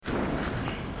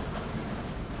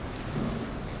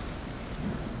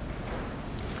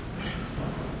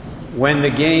When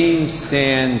the Game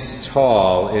Stands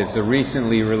Tall is a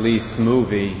recently released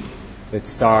movie that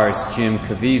stars Jim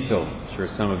Caviezel. I'm sure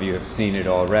some of you have seen it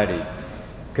already.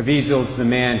 Caviezel's the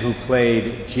man who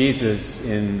played Jesus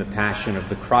in The Passion of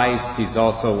the Christ. He's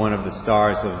also one of the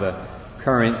stars of the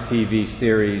current TV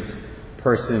series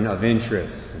Person of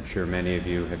Interest. I'm sure many of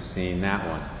you have seen that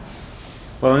one.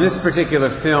 Well, in this particular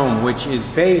film, which is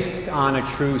based on a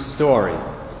true story,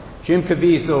 Jim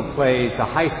Caviezel plays a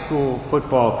high school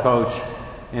football coach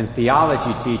and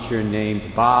theology teacher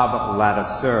named Bob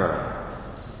Ladouceur.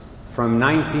 From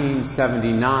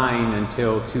 1979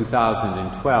 until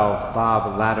 2012,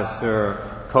 Bob Ladouceur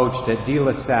coached at De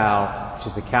La Salle, which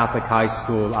is a Catholic high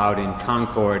school out in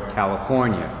Concord,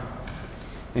 California.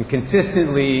 And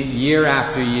consistently, year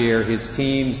after year, his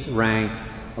teams ranked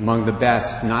among the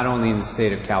best, not only in the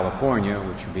state of California,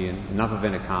 which would be enough of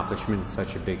an accomplishment in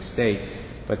such a big state,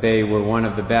 but they were one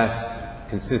of the best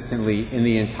consistently in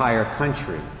the entire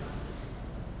country,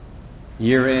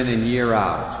 year in and year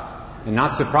out. And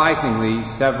not surprisingly,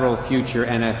 several future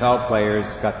NFL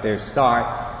players got their start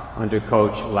under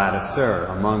Coach Ladouceur,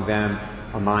 among them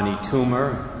Amani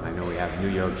Toomer. I know we have New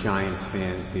York Giants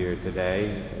fans here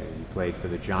today. He played for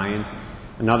the Giants.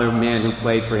 Another man who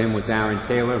played for him was Aaron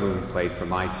Taylor, who played for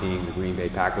my team, the Green Bay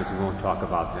Packers. We won't talk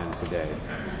about them today.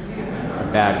 A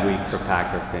bad week for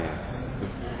Packer fans.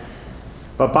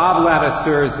 But Bob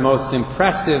Ladouceur's most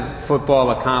impressive football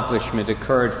accomplishment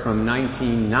occurred from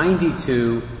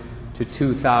 1992 to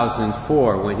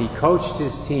 2004, when he coached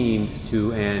his teams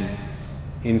to an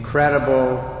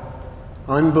incredible,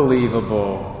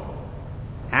 unbelievable,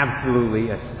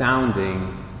 absolutely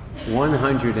astounding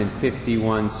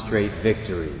 151 straight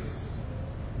victories.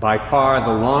 By far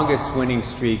the longest winning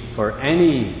streak for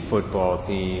any football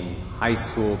team, high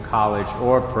school, college,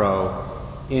 or pro,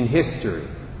 in history.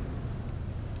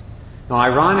 Now,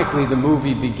 ironically, the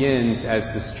movie begins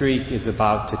as the streak is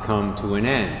about to come to an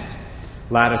end.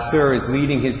 Ladouceur is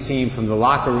leading his team from the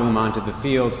locker room onto the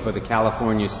field for the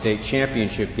California State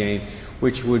Championship game,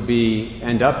 which would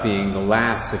end up being the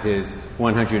last of his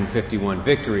 151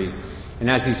 victories. And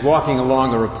as he's walking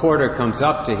along, a reporter comes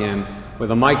up to him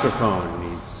with a microphone,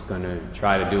 and he's going to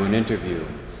try to do an interview.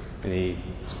 And he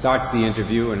starts the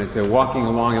interview, and as they're walking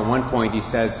along, at one point he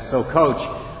says, "So, Coach,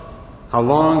 how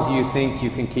long do you think you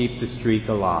can keep the streak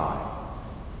alive?"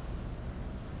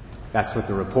 That's what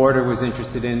the reporter was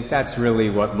interested in. That's really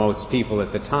what most people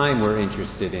at the time were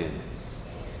interested in.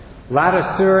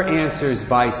 Ladouceur answers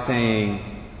by saying,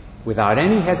 without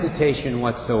any hesitation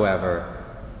whatsoever,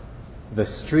 "The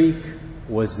streak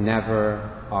was never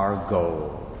our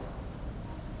goal."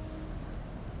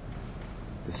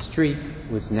 The streak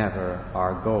was never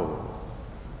our goal.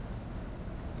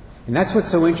 And that's what's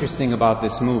so interesting about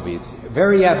this movie. It's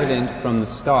very evident from the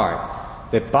start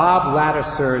that Bob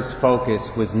Ladouceur's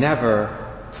focus was never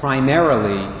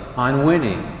primarily on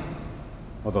winning,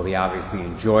 although he obviously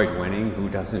enjoyed winning. Who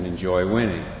doesn't enjoy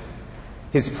winning?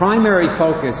 His primary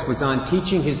focus was on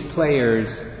teaching his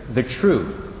players the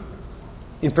truth.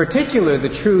 In particular, the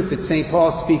truth that St.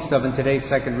 Paul speaks of in today's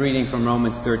second reading from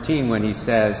Romans 13, when he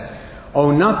says,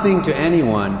 "Owe nothing to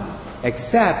anyone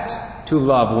except to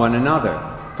love one another.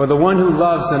 For the one who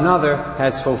loves another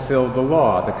has fulfilled the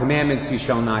law. The commandments, you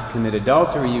shall not commit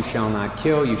adultery, you shall not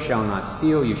kill, you shall not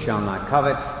steal, you shall not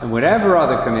covet, and whatever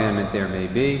other commandment there may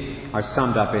be, are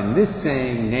summed up in this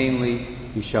saying, namely,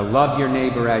 you shall love your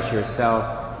neighbor as yourself.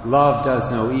 Love does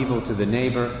no evil to the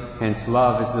neighbor, hence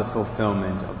love is the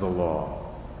fulfillment of the law."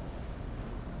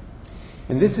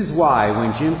 And this is why,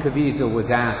 when Jim Caviezel was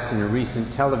asked in a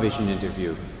recent television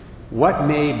interview, what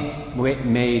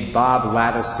made Bob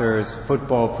Ladouceur's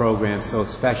football program so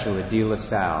special at De La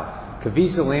Salle,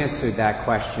 Caviezel answered that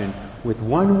question with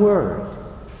one word: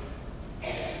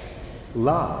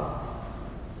 love.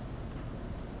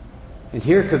 And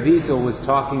here Caviezel was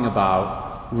talking about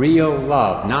real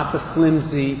love, not the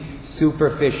flimsy,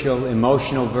 superficial,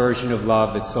 emotional version of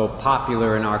love that's so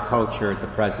popular in our culture at the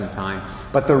present time,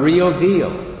 but the real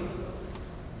deal.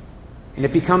 And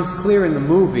it becomes clear in the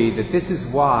movie that this is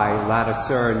why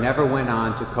Ladouceur never went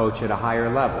on to coach at a higher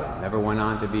level, never went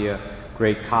on to be a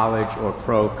great college or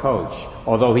pro coach,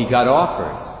 although he got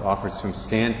offers from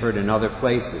Stanford and other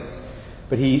places.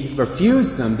 But he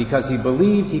refused them because he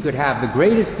believed he could have the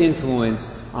greatest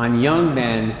influence on young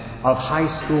men of high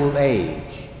school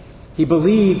age. He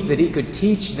believed that he could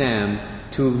teach them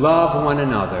to love one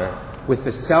another with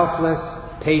the selfless,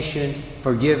 patient,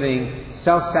 forgiving,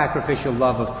 self-sacrificial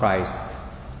love of Christ.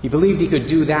 He believed he could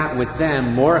do that with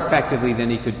them more effectively than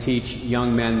he could teach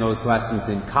young men those lessons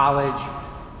in college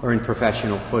or in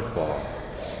professional football.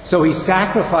 So he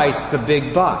sacrificed the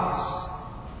big bucks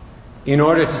in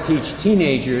order to teach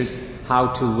teenagers how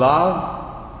to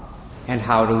love and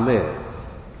how to live.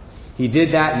 He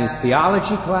did that in his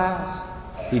theology class,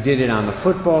 he did it on the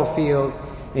football field,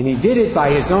 and he did it by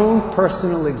his own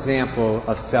personal example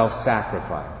of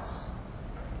self-sacrifice.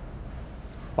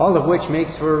 All of which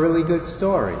makes for a really good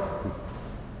story.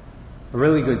 A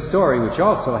really good story which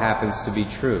also happens to be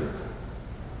true.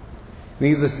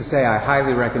 Needless to say, I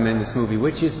highly recommend this movie,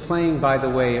 which is playing, by the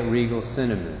way, at Regal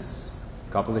Cinemas.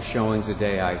 A couple of showings a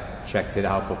day. I checked it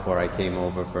out before I came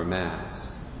over for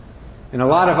Mass. And a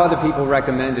lot of other people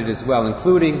recommend it as well,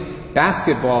 including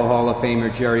Basketball Hall of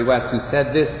Famer Jerry West, who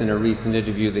said this in a recent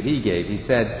interview that he gave. He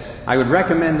said, "I would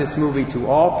recommend this movie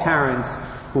to all parents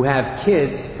who have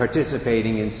kids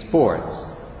participating in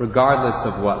sports, regardless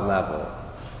of what level."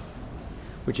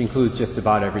 Which includes just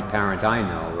about every parent I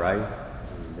know, right?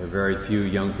 There are very few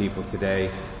young people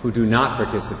today who do not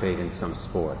participate in some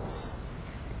sports.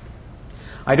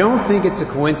 I don't think it's a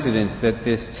coincidence that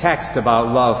this text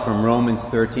about love from Romans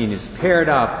 13 is paired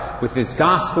up with this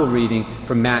gospel reading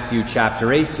from Matthew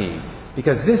chapter 18,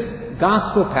 because this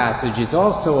gospel passage is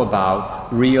also about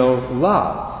real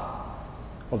love.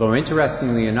 Although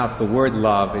interestingly enough, the word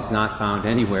love is not found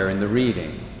anywhere in the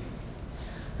reading.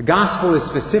 The gospel is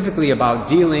specifically about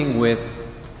dealing with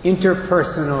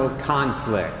interpersonal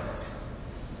conflict,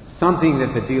 something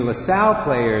that the De La Salle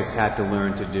players had to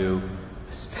learn to do,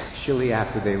 especially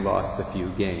after they lost a few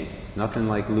games. Nothing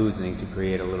like losing to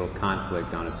create a little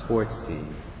conflict on a sports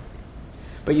team.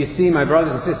 But you see, my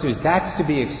brothers and sisters, that's to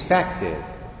be expected,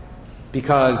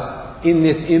 because in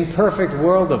this imperfect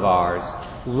world of ours,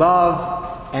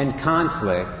 love and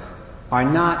conflict are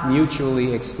not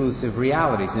mutually exclusive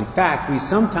realities. In fact, we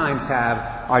sometimes have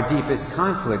our deepest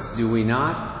conflicts, do we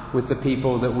not, with the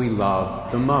people that we love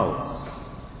the most.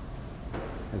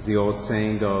 As the old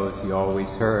saying goes, you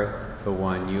always hurt the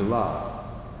one you love.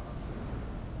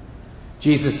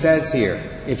 Jesus says here,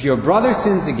 if your brother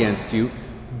sins against you,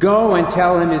 go and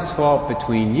tell him his fault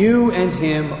between you and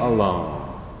him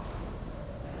alone.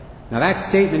 Now that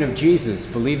statement of Jesus,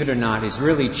 believe it or not, is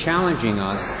really challenging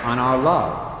us on our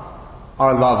love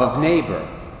of neighbor.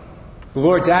 The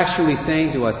Lord's actually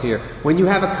saying to us here, when you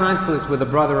have a conflict with a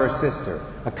brother or sister,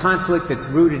 a conflict that's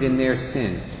rooted in their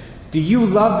sin, do you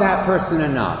love that person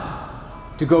enough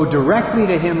to go directly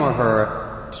to him or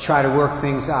her to try to work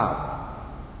things out,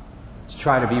 to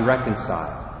try to be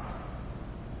reconciled?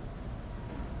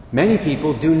 Many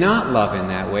people do not love in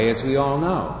that way, as we all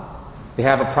know. They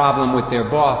have a problem with their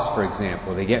boss, for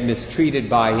example. They get mistreated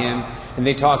by him, and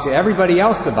they talk to everybody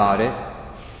else about it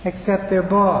except their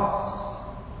boss.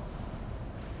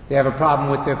 They have a problem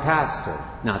with their pastor.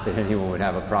 Not that anyone would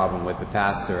have a problem with the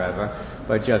pastor ever,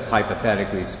 but just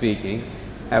hypothetically speaking.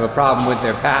 Have a problem with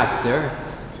their pastor,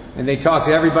 and they talk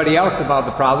to everybody else about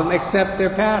the problem except their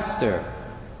pastor.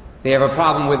 They have a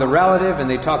problem with a relative, and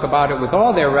they talk about it with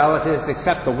all their relatives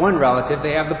except the one relative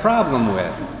they have the problem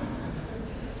with.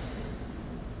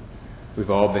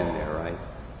 We've all been there, right?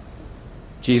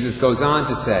 Jesus goes on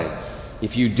to say,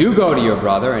 if you do go to your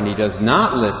brother and he does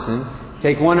not listen,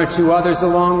 take one or two others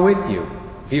along with you.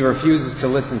 If he refuses to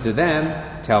listen to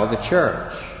them, tell the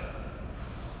church.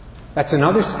 That's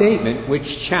another statement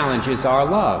which challenges our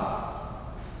love.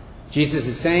 Jesus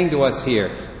is saying to us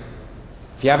here,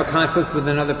 if you have a conflict with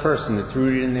another person that's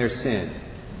rooted in their sin,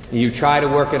 and you try to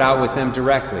work it out with them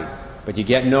directly, but you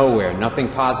get nowhere, nothing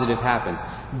positive happens,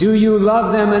 do you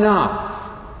love them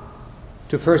enough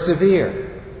to persevere?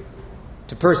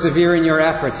 To persevere in your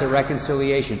efforts at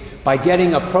reconciliation by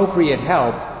getting appropriate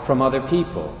help from other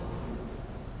people?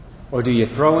 Or do you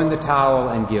throw in the towel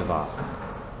and give up?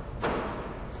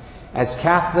 As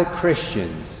Catholic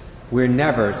Christians, we're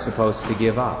never supposed to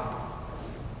give up.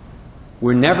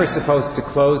 We're never supposed to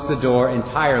close the door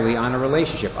entirely on a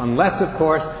relationship, unless, of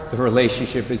course, the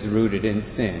relationship is rooted in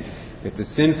sin. If it's a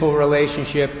sinful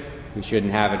relationship, we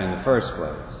shouldn't have it in the first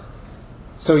place.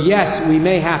 So yes, we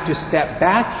may have to step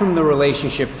back from the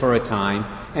relationship for a time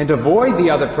and avoid the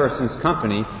other person's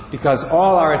company because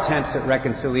all our attempts at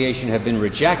reconciliation have been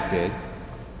rejected.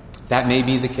 That may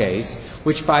be the case,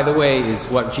 which, by the way, is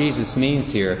what Jesus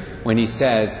means here when he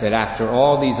says that after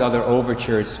all these other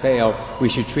overtures fail, we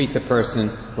should treat the person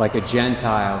like a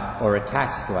Gentile or a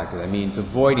tax collector. That means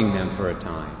avoiding them for a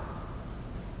time.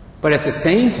 But at the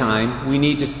same time, we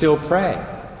need to still pray.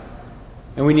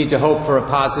 And we need to hope for a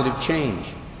positive change.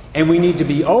 And we need to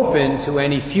be open to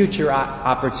any future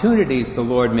opportunities the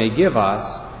Lord may give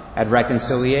us at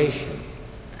reconciliation.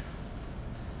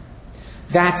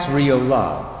 That's real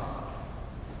love.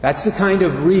 That's the kind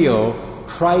of real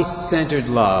Christ-centered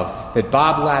love that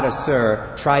Bob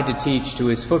Ladouceur tried to teach to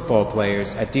his football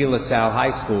players at De La Salle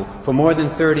High School for more than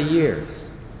 30 years.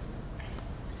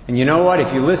 And you know what?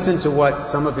 If you listen to what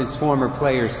some of his former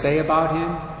players say about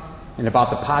him and about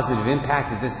the positive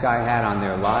impact that this guy had on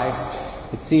their lives,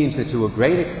 it seems that to a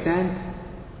great extent,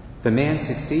 the man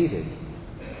succeeded.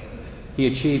 He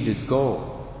achieved his goal.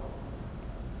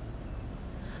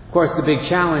 Of course, the big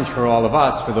challenge for all of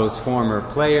us, for those former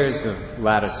players of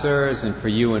Ladouceur's and for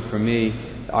you and for me,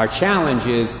 our challenge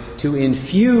is to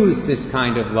infuse this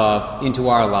kind of love into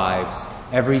our lives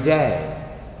every day,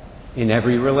 in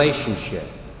every relationship.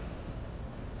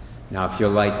 Now, if you're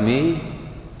like me,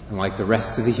 and like the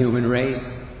rest of the human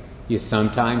race, you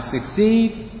sometimes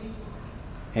succeed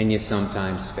and you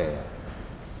sometimes fail.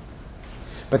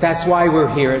 But that's why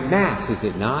we're here at Mass, is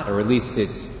it not? Or at least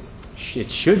it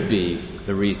should be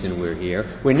the reason we're here.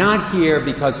 We're not here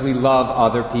because we love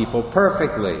other people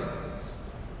perfectly.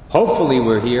 Hopefully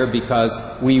we're here because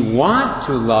we want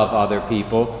to love other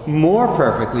people more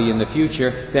perfectly in the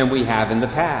future than we have in the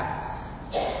past.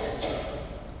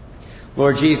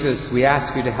 Lord Jesus, we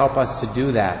ask you to help us to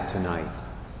do that tonight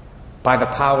by the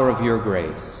power of your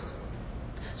grace,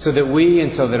 so that we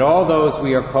and so that all those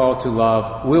we are called to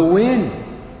love will win.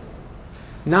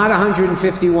 Not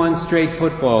 151 straight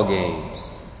football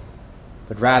games,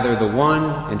 but rather the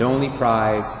one and only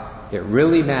prize that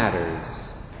really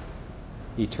matters,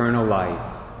 eternal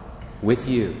life with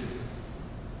you.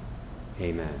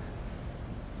 Amen.